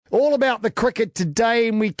All about the cricket today,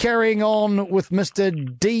 and we're carrying on with Mr.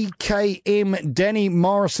 DKM Danny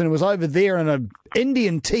Morrison, who was over there in an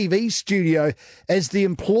Indian TV studio as the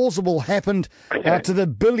implausible happened to the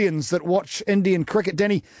billions that watch Indian cricket.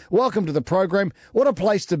 Danny, welcome to the program. What a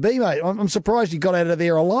place to be, mate. I'm surprised you got out of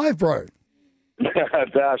there alive, bro.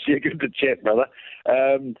 Darsh, yeah, good to chat, brother.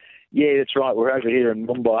 Yeah, that's right. We're over here in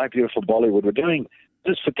Mumbai, beautiful Bollywood. We're doing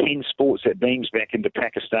this for 10 Sports that beams back into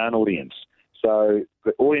Pakistan audience. So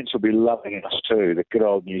the audience will be loving us too, the good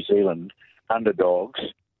old New Zealand underdogs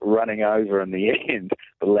running over in the end,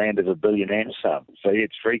 the land of a billion and some. So yeah,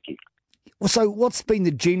 it's freaky. Well, so what's been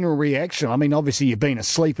the general reaction? I mean, obviously you've been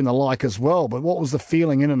asleep and the like as well, but what was the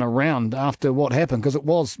feeling in and around after what happened? Because it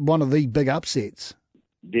was one of the big upsets.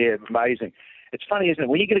 Yeah, amazing. It's funny, isn't it?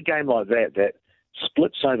 When you get a game like that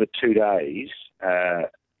splits over 2 days,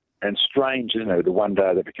 and strange, isn't it, the one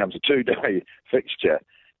day that becomes a 2-day fixture,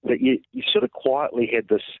 that you sort of quietly had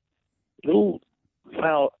this little,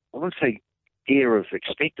 well, I wouldn't say air of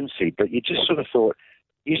expectancy, but you just sort of thought,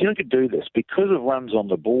 New Zealand could do this because of runs on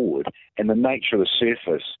the board and the nature of the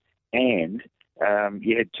surface, and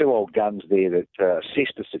you had two old guns there that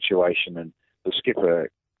assessed the situation, and the skipper,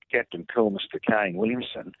 Captain Cool, Mr. Kane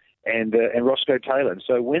Williamson, and Roscoe Taylor. And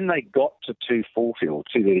so when they got to 240 or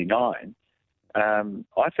 239,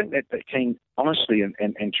 I think that the team honestly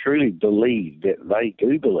and truly believe that they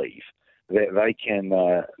do believe that they can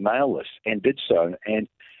nail this, and did so. And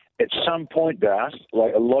at some point, Das,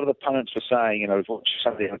 like a lot of the pundits were saying, I've watched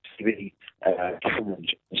some of the TV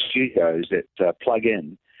coverage studios that plug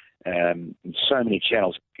in so many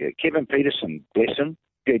channels. Kevin Peterson, bless him,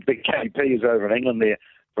 big KP is over in England there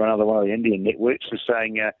for another one of the Indian networks, was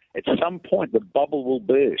saying at some point the bubble will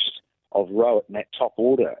burst of Rowett in that top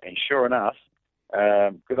order. And sure enough,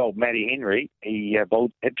 good old Matty Henry, he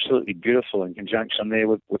bowled absolutely beautiful in conjunction there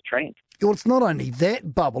with Trent. Well, it's not only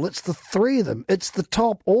that bubble, it's the three of them. It's the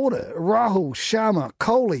top order. Rahul, Sharma,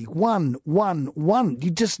 Kohli, 1-1-1.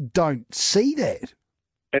 You just don't see that.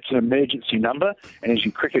 That's an emergency number, and as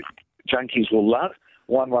you cricket junkies will love,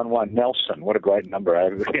 1-1-1 Nelson. What a great number,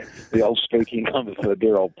 the old spooky number for the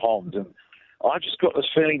dear old Ponds. And I just got this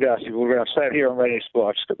feeling, Darcy, when I say it here on Radio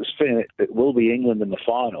Sport, I just got this feeling that it will be England in the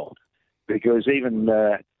final, because even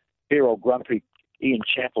dear old grumpy Ian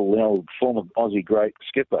Chappell, the old former Aussie great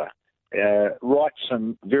skipper, writes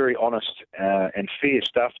some very honest and fair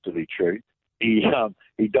stuff, to be true. He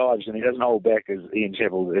dives and he doesn't hold back, as Ian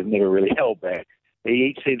Chappell has never really held back.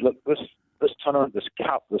 He said, look, this tournament, this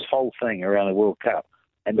cup, this whole thing around the World Cup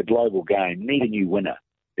and the global game need a new winner.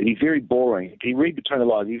 It'd be very boring. If you read between the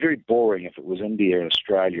lines, it'd be very boring if it was India and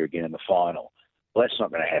Australia again in the final. Well, that's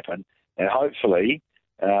not going to happen. And hopefully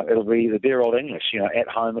it'll be the dear old English, at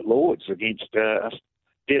home at Lords against us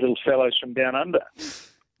dear little fellows from down under.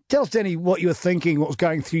 Tell us, Danny, what you were thinking, what was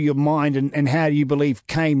going through your mind, and how you believe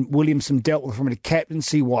Kane Williamson dealt with from a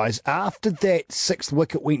captaincy-wise. After that sixth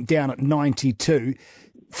wicket went down at 92,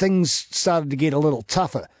 things started to get a little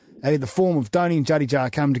tougher. The form of Dhoni and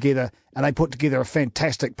Jadeja come together, and they put together a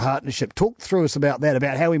fantastic partnership. Talk through us about that,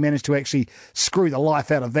 about how we managed to actually screw the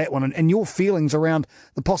life out of that one, and your feelings around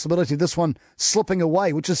the possibility of this one slipping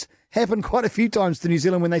away, which has happened quite a few times to New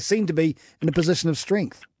Zealand when they seem to be in a position of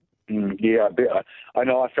strength. Yeah, I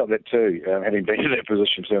know. I felt that too, having been in that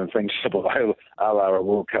position too, and things slip away, a la a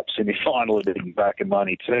World Cup semi-final back in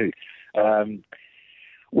 '92.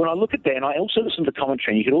 When I look at that, and I also listen to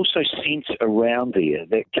commentary, and you could also sense around there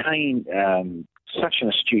that Kane, such an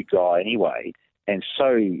astute guy anyway, and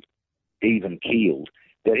so even-keeled,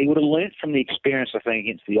 that he would have learnt from the experience, I think,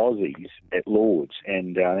 against the Aussies at Lords.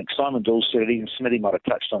 And I think Simon Doull said it, even Smithy might have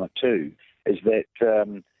touched on it too, is that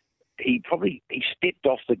he stepped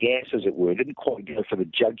off the gas, as it were, didn't quite go for the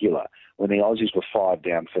jugular when the Aussies were 5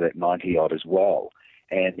 down for that 90-odd as well.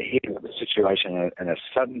 And here was the situation in a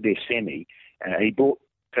sudden death semi, he brought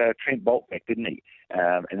Trent Boult back, didn't he?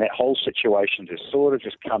 And that whole situation to sort of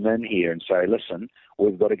just come in here and say, listen,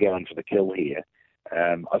 we've got to go in for the kill here.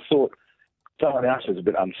 I thought someone else is a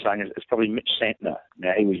bit unsung. It's probably Mitch Santner.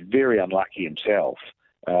 Now, he was very unlucky himself,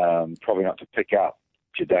 probably not to pick up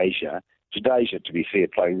Jadeja. Jadeja, to be fair,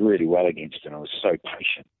 played really well against him and was so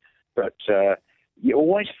patient. But you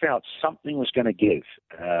always felt something was going to give.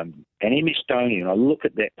 And MS Dhoni, and I look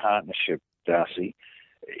at that partnership, Darcy,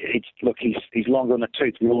 he's longer on the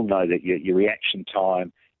tooth. We all know that your reaction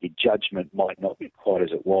time, your judgment might not be quite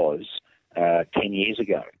as it was 10 years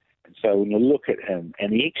ago. And so when you look at him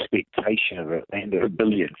and the expectation of a land of a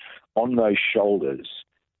billion on those shoulders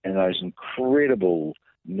and those incredible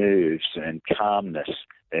nerves and calmness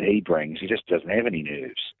that he brings, he just doesn't have any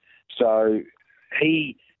nerves. So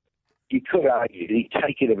you could argue, did he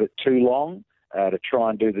take it a bit too long? to try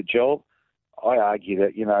and do the job. I argue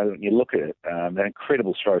that, when you look at it, that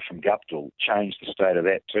incredible throw from Guptill changed the state of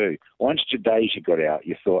that too. Once Jadeja got out,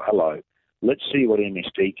 you thought, hello, let's see what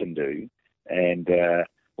MSD can do. And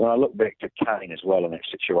when I look back to Kane as well in that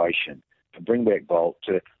situation, to bring back Bolt,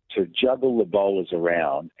 to juggle the bowlers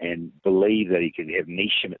around and believe that he could have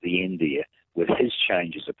Neesham at the end there with his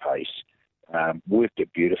changes of pace, worked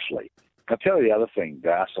it beautifully. I'll tell you the other thing,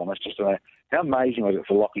 Darce, on this, just how amazing was it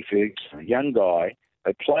for Lockie Ferguson, a young guy.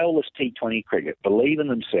 They play all this T20 cricket, believe in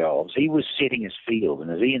themselves. He was setting his field, and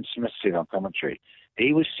as Ian Smith said on commentary,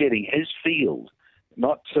 he was setting his field,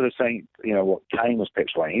 not sort of saying, what Kane was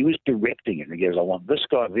perhaps playing. He was directing it, and he goes, I want this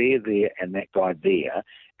guy there, and that guy there,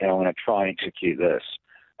 and I'm going to try and execute this.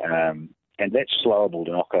 And that slower ball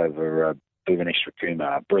to knock over Bhuvaneshwar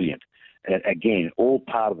Kumar, brilliant. And again, all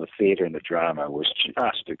part of the theatre and the drama was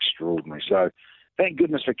just extraordinary. So thank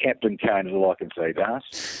goodness for Captain Kane, is all I can say,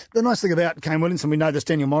 Darce. The nice thing about Kane Williamson, we know this,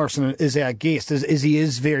 Daniel Morrison is our guest, is he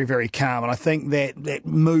is very, very calm. And I think that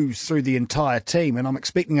moves through the entire team. And I'm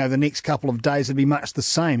expecting over the next couple of days it'll be much the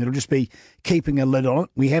same. It'll just be keeping a lid on it.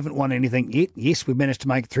 We haven't won anything yet. Yes, we've managed to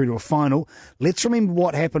make it through to a final. Let's remember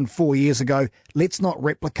what happened 4 years ago. Let's not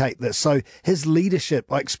replicate this. So his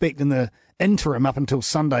leadership, I expect in the interim up until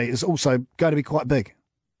Sunday, is also going to be quite big.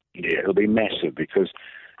 Yeah, it'll be massive because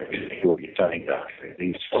what you're saying,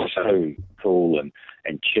 he's so cool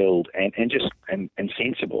and chilled and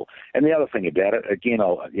sensible. And the other thing about it,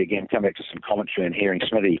 I'll come back to some commentary and hearing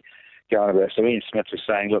Smithy going about. So Ian Smith was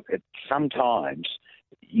saying, look, sometimes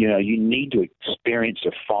you need to experience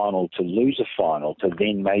a final to lose a final to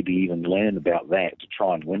then maybe even learn about that to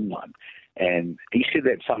try and win one. And he said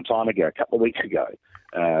that some time ago, a couple of weeks ago,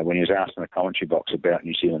 when he was asked in the commentary box about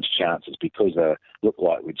New Zealand's chances because they looked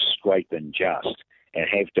like we'd scrape in just and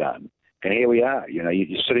have done. And here we are.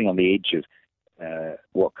 You're sitting on the edge of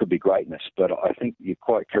what could be greatness. But I think you're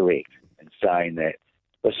quite correct in saying that,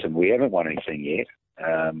 listen, we haven't won anything yet.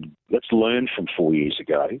 Let's learn from 4 years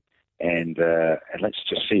ago and let's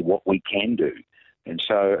just see what we can do. And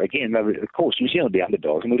so, again, of course, New Zealand will be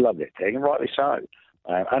underdogs, and we love that tag, and rightly so.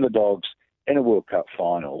 Underdogs in a World Cup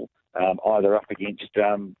final, either up against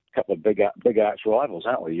a couple of big arch rivals,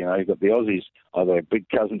 aren't we? You've got the Aussies, either big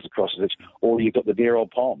cousins across the ditch, or you've got the dear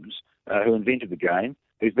old Poms who invented the game,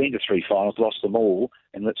 who've been to 3 finals, lost them all,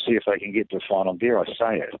 and let's see if they can get to a final. Dare I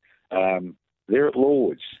say it? They're at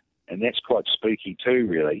Lords, and that's quite spooky too,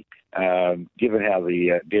 really, given how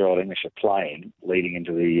the dear old English are playing leading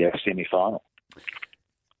into the semi-final.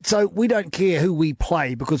 So we don't care who we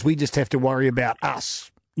play because we just have to worry about us,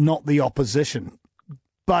 not the opposition.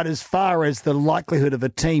 But as far as the likelihood of a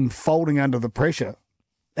team folding under the pressure,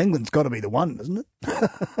 England's got to be the one, isn't it?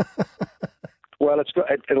 Well,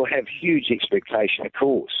 it'll have huge expectation, of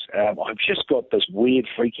course. I've just got this weird,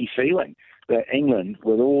 freaky feeling that England,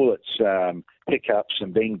 with all its hiccups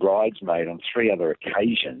and being bridesmaid on 3 other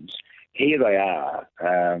occasions, here they are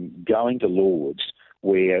going to Lords,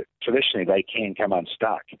 where traditionally they can come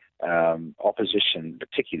unstuck. Opposition,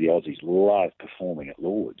 particularly the Aussies, love performing at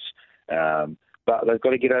Lords. But they've got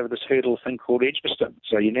to get over this hurdle thing called Edgbaston.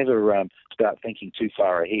 So you never start thinking too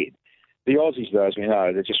far ahead. The Aussies, though, as we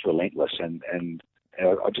know, they're just relentless. And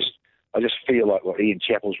I just feel like what Ian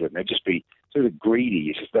Chappell's written, they'd just be sort of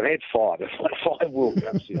greedy. They've had 5. They've won 5 World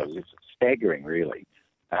Cups. It's staggering, really.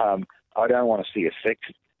 I don't want to see a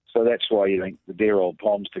 6th. So that's why you think the dear old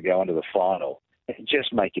Poms to go into the final and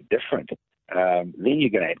just make it different. Then you're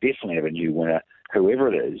going to definitely have a new winner,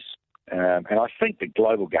 whoever it is. And I think the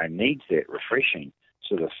global game needs that refreshing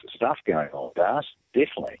sort of stuff going on, Darce.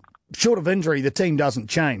 Definitely. Short of injury, the team doesn't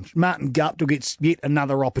change. Martin Guptill gets yet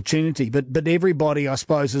another opportunity, but everybody, I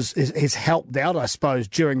suppose, has helped out, I suppose,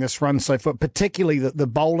 during this run so far, particularly the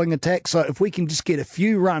bowling attack. So if we can just get a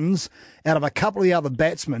few runs out of a couple of the other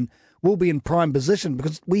batsmen, we'll be in prime position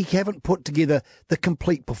because we haven't put together the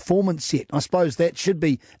complete performance yet. I suppose that should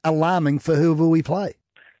be alarming for whoever we play.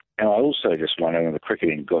 And I also just wonder, the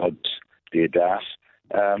cricketing gods, dear Darce,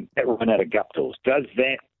 that run out of Guptills, does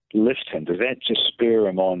that lift him? Does that just spur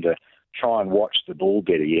him on to try and watch the ball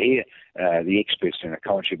better? You hear the experts in the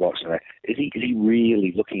commentary box, is he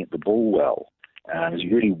really looking at the ball well? Is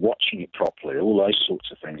he really watching it properly? All those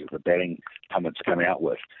sorts of things that the batting pundits come out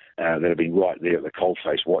with that have been right there at the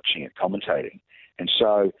coalface watching it, commentating. And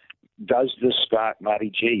so does this spark Marty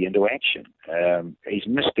G into action? He's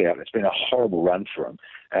missed out. It's been a horrible run for him.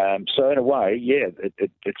 So in a way, yeah,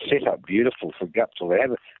 it's set up beautiful for Guptill to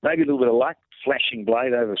have maybe a little bit of luck, flashing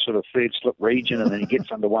blade over sort of third slip region, and then he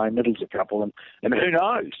gets underway, middles a couple, and who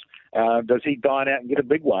knows? Does he dine out and get a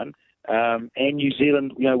big one? and New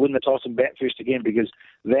Zealand, win the toss and bat first again, because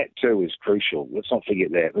that too is crucial. Let's not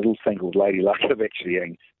forget that little thing called Lady Luck of actually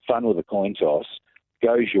having fun with a coin toss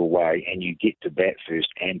goes your way, and you get to bat first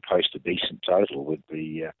and post a decent total would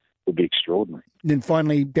be extraordinary. And then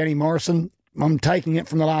finally, Danny Morrison, I'm taking it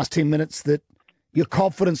from the last 10 minutes that your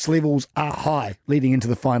confidence levels are high leading into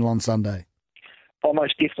the final on Sunday.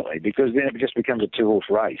 Almost definitely, because then it just becomes a two-horse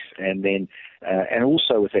race, and then and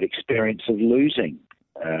also with that experience of losing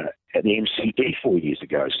at the MCD 4 years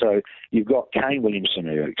ago. So you've got Kane Williamson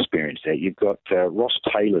who experienced that. You've got Ross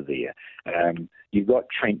Taylor there. You've got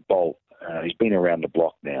Trent Bolt. He's been around the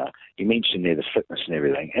block now. You mentioned there the fitness and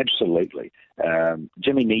everything. Absolutely.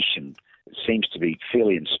 Jimmy Neesham seems to be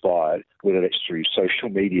fairly inspired, whether that's through social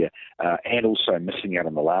media and also missing out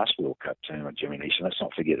on the last World Cup tournament, Jimmy Neesham. Let's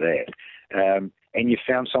not forget that. And you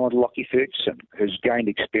found someone like Lockie Ferguson, who's gained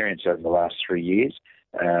experience over the last 3 years,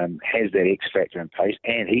 has that X factor and pace,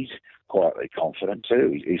 and he's quietly confident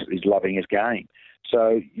too. He's loving his game.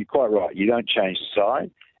 So you're quite right. You don't change the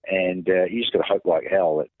side. And you just got to hope like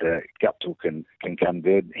hell that Guptill can come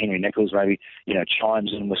good. Henry Nicholls maybe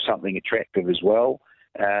chimes in with something attractive as well.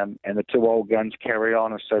 And the two old guns carry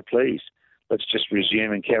on. And so please, let's just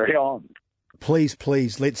resume and carry on.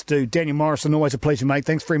 Please, let's do. Daniel Morrison, always a pleasure, mate.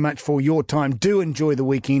 Thanks very much for your time. Do enjoy the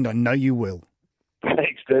weekend. I know you will.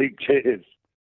 Thanks, Steve. Cheers.